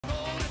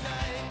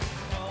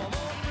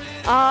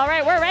All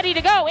right, we're ready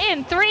to go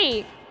in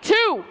 3,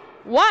 2,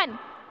 1,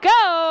 go.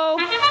 All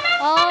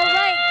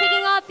right,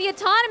 kicking off the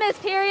autonomous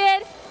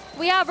period.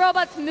 We have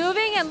robots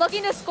moving and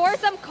looking to score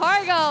some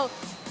cargo.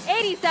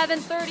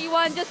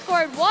 8731 just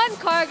scored 1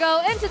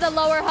 cargo into the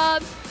lower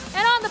hub.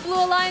 And on the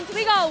Blue Alliance,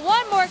 we got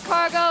 1 more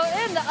cargo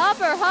in the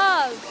upper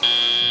hub.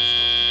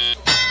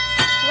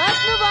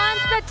 Let's move on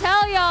to the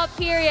tell-y'all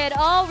period.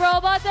 All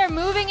robots are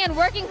moving and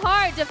working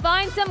hard to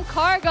find some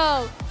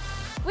cargo.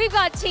 We've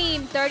got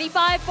team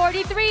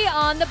 3543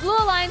 on the Blue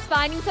Alliance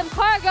finding some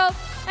cargo,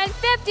 and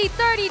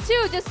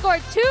 5032 just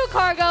scored 2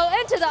 cargo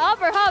into the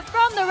upper hub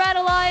from the Red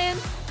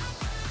Alliance.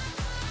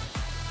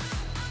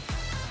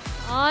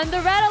 On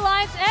the Red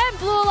Alliance and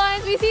Blue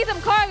Alliance, we see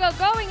some cargo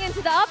going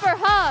into the upper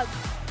hub.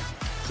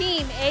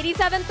 Team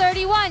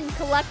 8731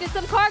 collected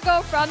some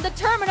cargo from the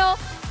terminal,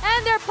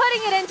 and they're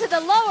putting it into the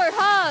lower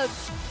hub.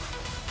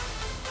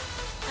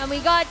 And we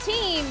got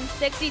Team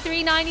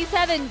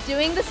 6397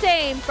 doing the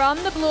same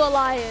from the Blue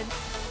Alliance.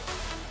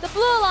 The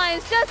Blue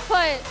Alliance just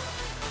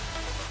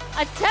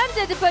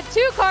attempted to put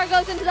 2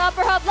 cargoes into the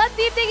upper hub. Let's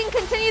see if they can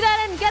continue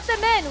that and get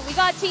them in. We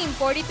got Team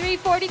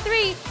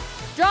 4343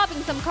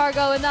 dropping some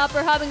cargo in the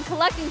upper hub and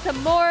collecting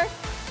some more.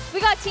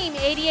 We got Team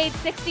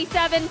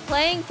 8867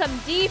 playing some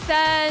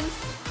defense.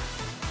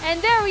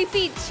 And there we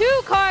see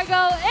 2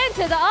 cargo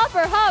into the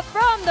upper hub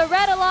from the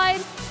Red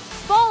Alliance,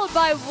 followed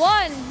by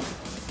 1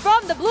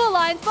 from the Blue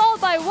Alliance,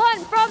 followed by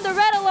 1 from the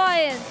Red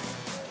Alliance.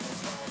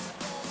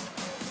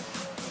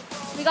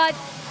 We got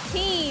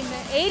Team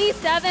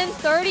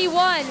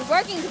 8731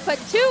 working to put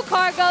 2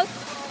 cargoes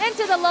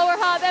into the lower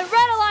hub, and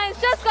Red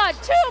Alliance just got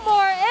 2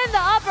 more in the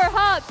upper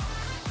hub,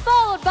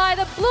 followed by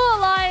the Blue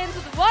Alliance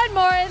with 1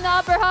 more in the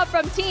upper hub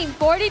from Team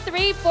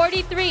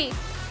 4343.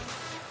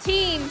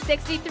 Team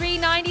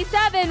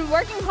 6397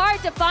 working hard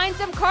to find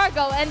some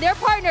cargo, and their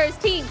partners,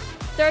 Team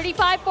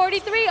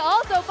 3543,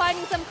 also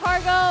finding some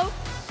cargo.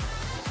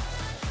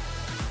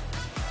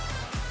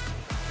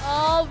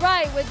 All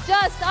right, with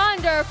just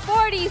under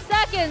 40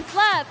 seconds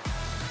left,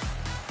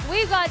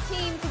 we've got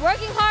teams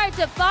working hard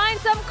to find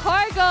some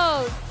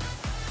cargo.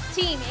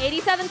 Team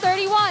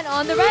 8731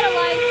 on the Red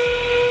Alliance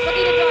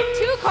looking to drop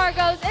 2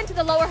 cargoes into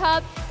the lower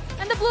hub,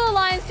 and the Blue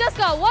Alliance just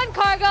got 1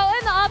 cargo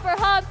in the upper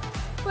hub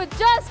with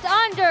just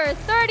under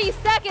 30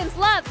 seconds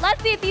left.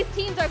 Let's see if these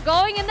teams are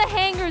going in the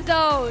hangar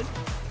zone.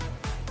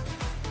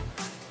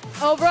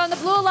 Over on the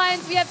Blue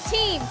Alliance, we have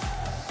Team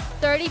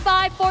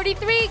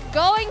 3543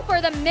 going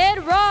for the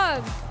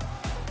mid-rung.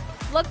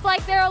 Looks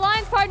like their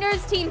alliance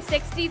partners, Team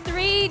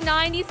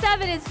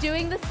 6397, is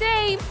doing the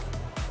same.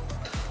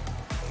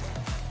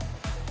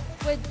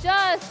 And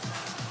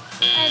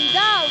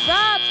that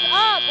wraps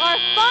up our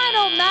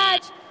final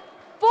match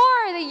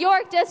for the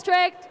York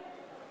District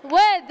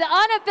with the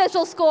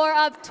unofficial score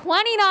of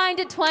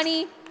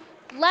 29-20.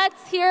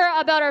 Let's hear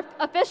about our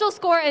official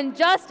score in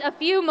just a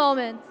few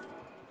moments.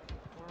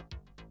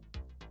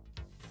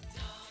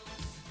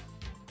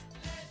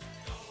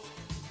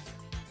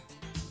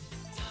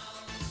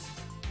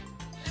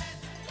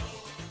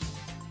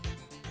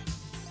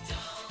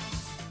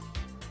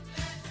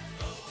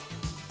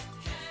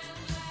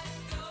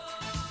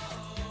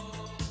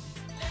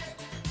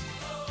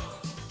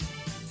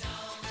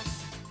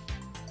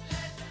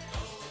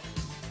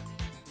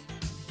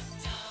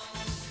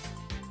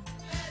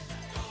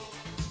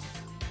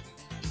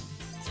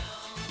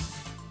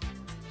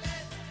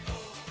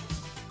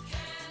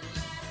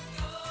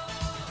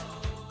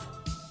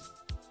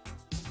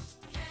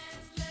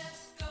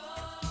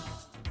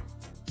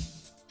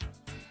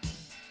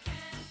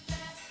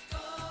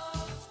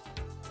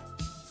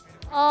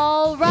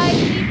 All right,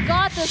 we've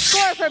got the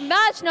score for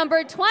match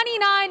number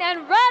 29,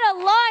 and Red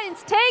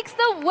Alliance takes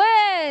the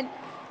win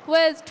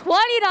with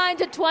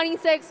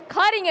 29-26,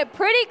 cutting it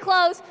pretty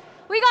close.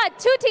 We got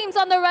 2 teams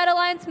on the Red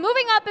Alliance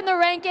moving up in the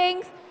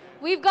rankings.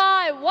 We've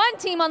got 1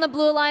 team on the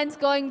Blue Alliance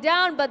going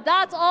down, but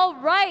that's all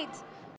right.